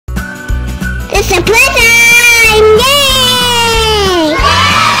Secret-Playtime! Yay!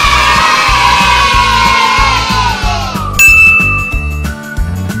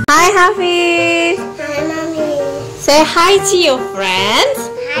 Hi, Hafiz. Hi, Mommy. Say hi to your friends.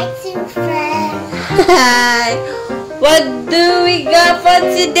 Hi to friends. Hi. What do we got for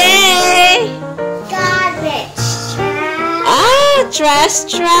today? Garbage truck. Ah, trash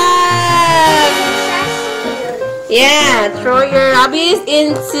truck. Yeah, throw your rubbish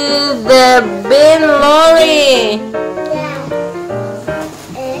into the bin lorry. Yeah.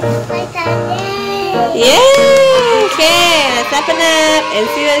 Yay! Okay, let's open up and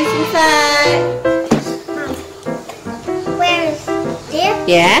see what's inside. Where is there?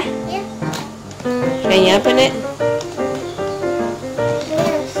 Yeah? Yeah. Can you open it?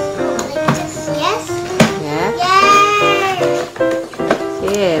 Yes. Like this. Yes? Yeah? Yay!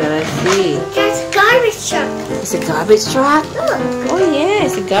 Yeah, let's see. There's a garbage truck. It's a garbage truck? Look. Oh yeah,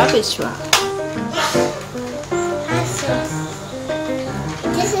 it's a garbage truck.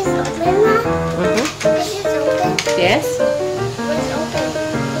 This is open now. This is open. Yes? What's open?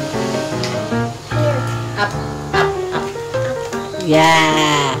 Here. Up, up, up.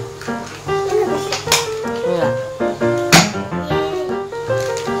 Yeah. Yeah.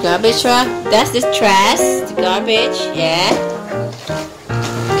 Garbage truck. That's the trash, the garbage. Yeah.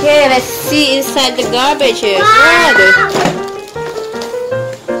 Okay, let's see inside the garbage here. Wow.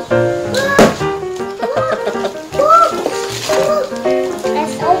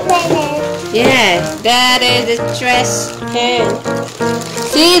 Let's open it. Yeah, that is the trash can.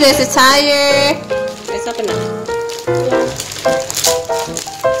 See, there's a tire. Let's open up.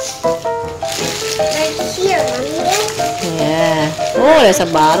 Right here, Mommy. Yeah. Oh, there's a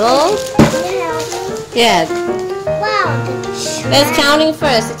bottle. Can you help me? Yeah. Wow, the Let's counting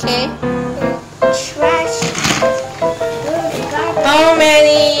first, okay? trash. Garbage. How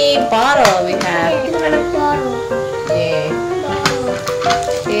many bottles we have? Bottle. Yeah. Bottle.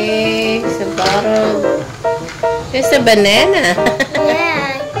 Okay, it's a bottle. It's a banana.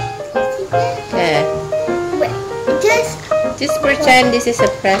 Yeah. Yeah. Wait, Just pretend this is a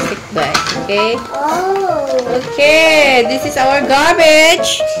plastic bag, okay? oh. Okay, this is our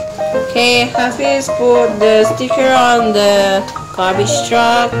garbage. Okay, Hafiz put the sticker on the garbage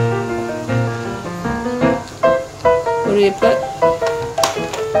truck. What do you put?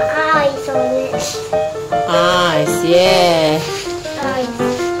 Eyes on it. Eyes, yeah. Eyes.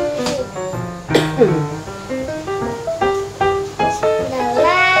 The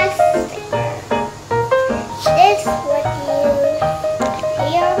last sticker. This what you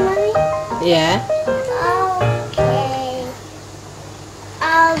here, Mommy? Yeah. Okay.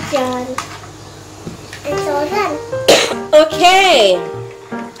 All done. It's all done. Okay.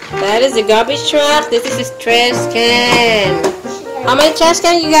 That is the garbage truck. This is the trash can. How many trash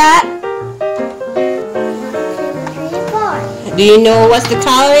can you got? 1, 2, 3, 4. Do you know what the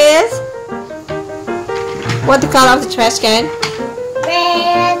color is? What the color of the trash can?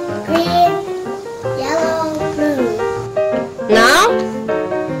 Red, green, yellow, blue. Now,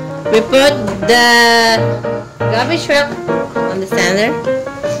 we put the garbage truck on the center.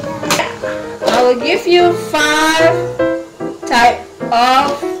 I will give you 5 types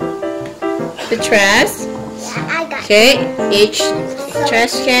of the trash. Yeah, I got Okay, each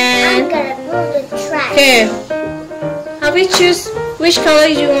trash I'm can. gonna move the trash. Okay, how we choose which color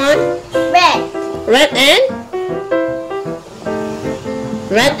you want? Red. Red and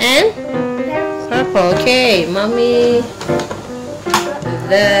purple. Okay, mommy.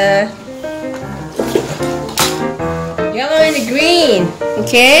 The yellow and the green.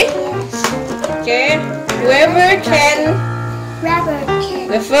 Okay. Okay. Whoever can, Rubber can.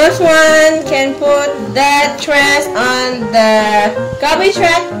 the first one can put that trash on the garbage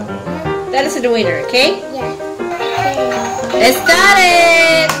truck. That is the winner. Okay. Yeah. Let's start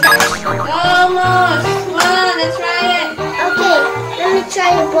it. Almost. Come on, let's try it. Okay, let me try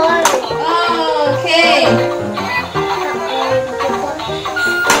the bottle. Oh, okay.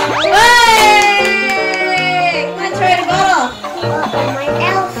 Hey! Come on, try the bottle. My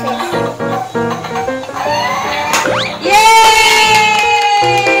outfit. Yay!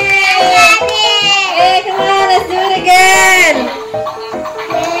 Hey, come on, let's do it again.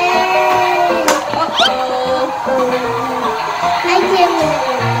 Uh-oh. I did it.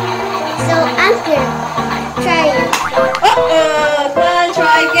 So I'm gonna try it. Uh-oh. Come on,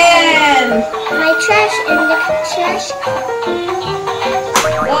 try again. My trash in the trash.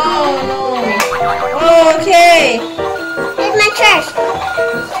 Oh, no. Oh, okay. Here's my trash.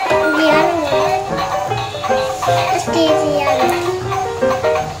 The other one. Let's do the other.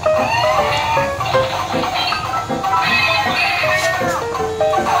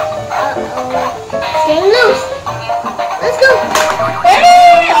 Uh-oh.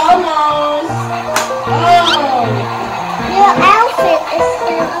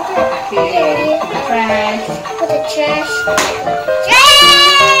 trash.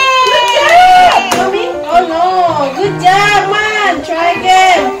 Good job, mommy. Oh no, good job, man. Try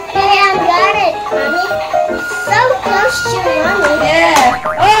again. Hey, I got it, mommy. So close to mommy. Yeah.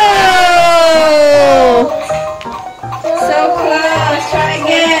 Oh, so close. Try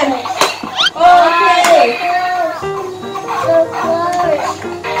again. Okay. So close.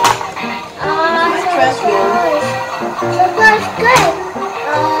 Oh, My so trash bin. close. So close, good.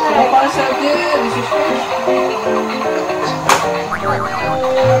 So far, so good. This is trash.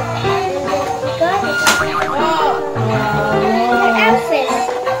 Hafiz.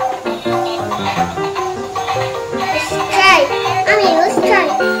 Let's try. Mommy, let's try.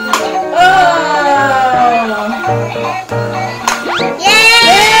 Oh. Yeah!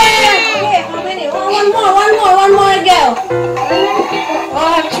 Okay, how many? Oh, one more to go. Oh, I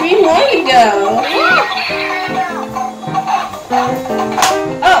have 3 more to go.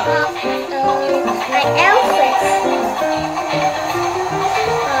 Oh, My Elvis.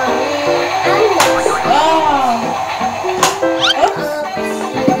 oh. Oops.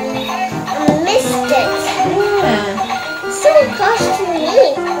 I missed it. Yeah. So close to me.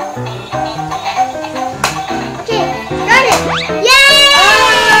 Okay, got it. Yay!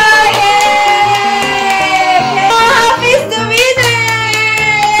 Oh, yay! Oh, Hafiz the winner!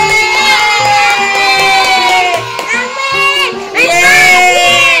 Yay!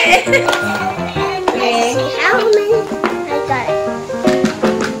 Okay. How many? I got it.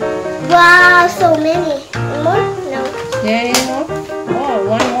 Wow, so many. More? No. Yeah, you know? Oh,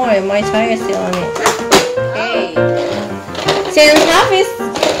 one more. My tire is still on it. Okay. Since Hafiz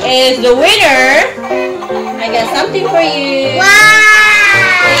is the winner, I got something for you.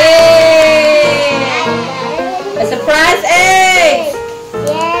 Wow! Yay! A surprise egg!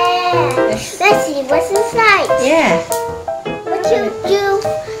 Yeah. Let's see what's inside. Yeah. What you do?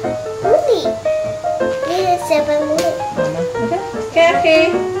 Movie. This is 7 movie. Okay.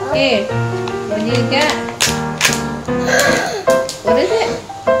 Here. What do you got? What is it?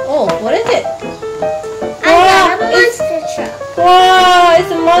 Oh, what is it? I got a monster truck. Wow,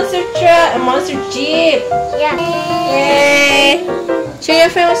 it's a monster truck, a monster jeep. Yeah. Yay! Show your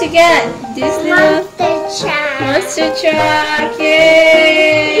friend what you got. This little Monster truck. monster truck.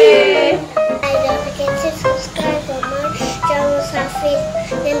 Yay! I don't forget to subscribe for more Jones Hafiz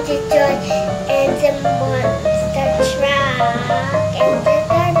and to join and the monster truck and the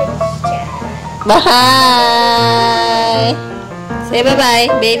garbage truck. Bye. Say bye-bye,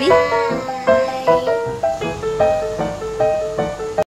 baby. Bye.